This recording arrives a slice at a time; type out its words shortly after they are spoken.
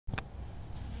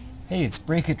Hey, it's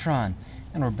Breakatron,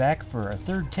 and we're back for our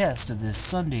third test of this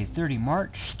Sunday, 30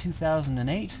 March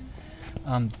 2008.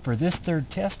 For this third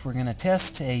test, we're going to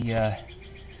test a,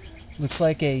 looks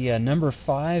like a number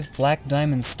 5 black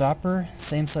diamond stopper,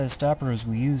 same size stopper as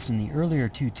we used in the earlier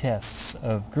two tests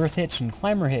of girth hitch and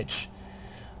climber hitch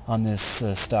on this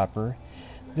stopper.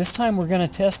 This time we're going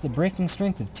to test the breaking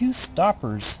strength of two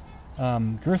stoppers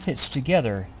girth hitched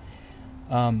together.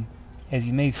 As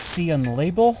you may see on the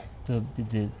label,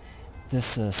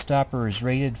 this stopper is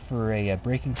rated for a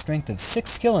breaking strength of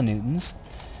 6 kilonewtons,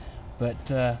 but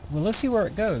well, let's see where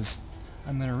it goes.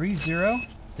 I'm going to re-zero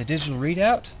the digital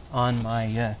readout on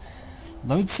my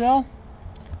load cell,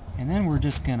 and then we're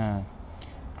just going to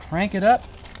crank it up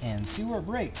and see where it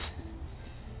breaks.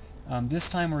 This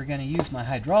time we're going to use my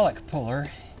hydraulic puller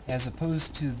as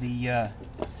opposed to the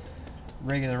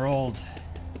regular old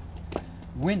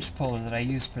winch puller that I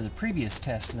used for the previous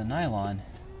test of the nylon.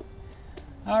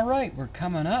 Alright, we're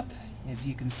coming up. As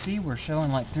you can see, we're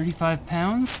showing like 35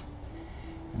 pounds,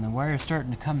 and the wire's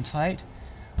starting to come tight.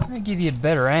 I'm going to give you a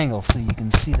better angle so you can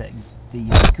see that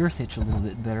the girth hitch a little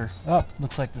bit better. Oh,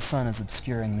 looks like the sun is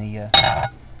obscuring the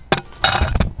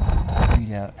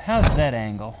readout. How's that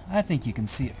angle? I think you can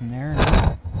see it from there.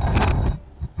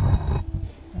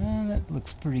 That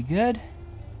looks pretty good.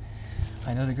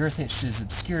 I know the girth hitch is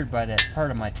obscured by that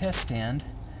part of my test stand.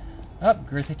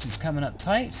 Girth hitch is coming up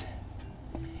tight.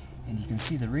 And you can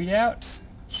see the readout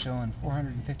showing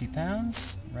 450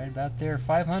 pounds, right about there,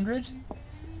 500,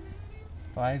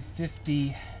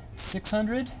 550,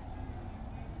 600,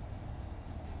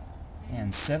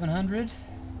 and 700.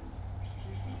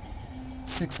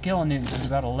 6 kilonewtons is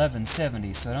about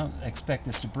 1170, so I don't expect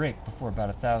this to break before about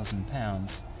 1,000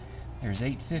 pounds. There's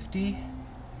 850,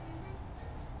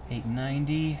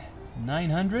 890,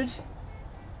 900,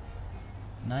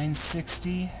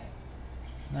 960,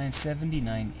 970,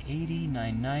 980,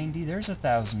 990, there's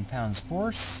 1,000 pounds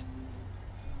force.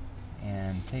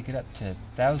 And take it up to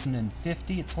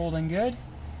 1,050, it's holding good.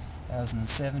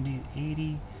 1,070,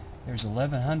 80, there's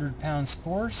 1,100 pounds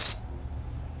force.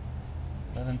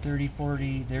 1130,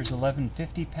 40, there's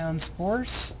 1,150 pounds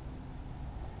force.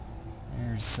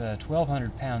 There's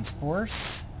 1,200 pounds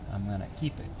force. I'm going to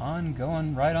keep it on,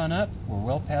 going right on up. We're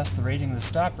well past the rating of the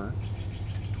stopper.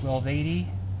 1,280.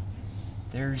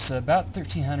 There's about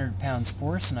 1,300 pounds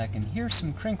force, and I can hear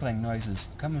some crinkling noises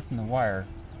coming from the wire.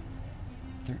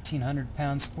 1,300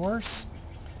 pounds force,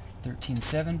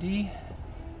 1,370,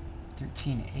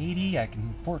 1,380,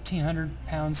 1,400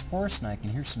 pounds force, and I can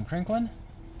hear some crinkling.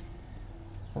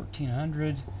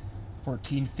 1,400,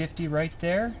 1,450 right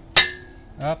there.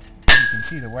 Up, you can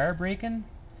see the wire breaking,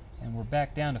 and we're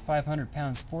back down to 500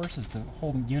 pounds force as the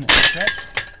whole unit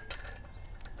stretched.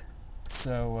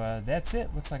 So that's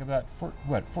it. Looks like about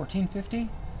 1450?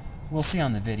 We'll see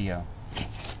on the video.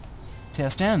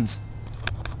 Test ends.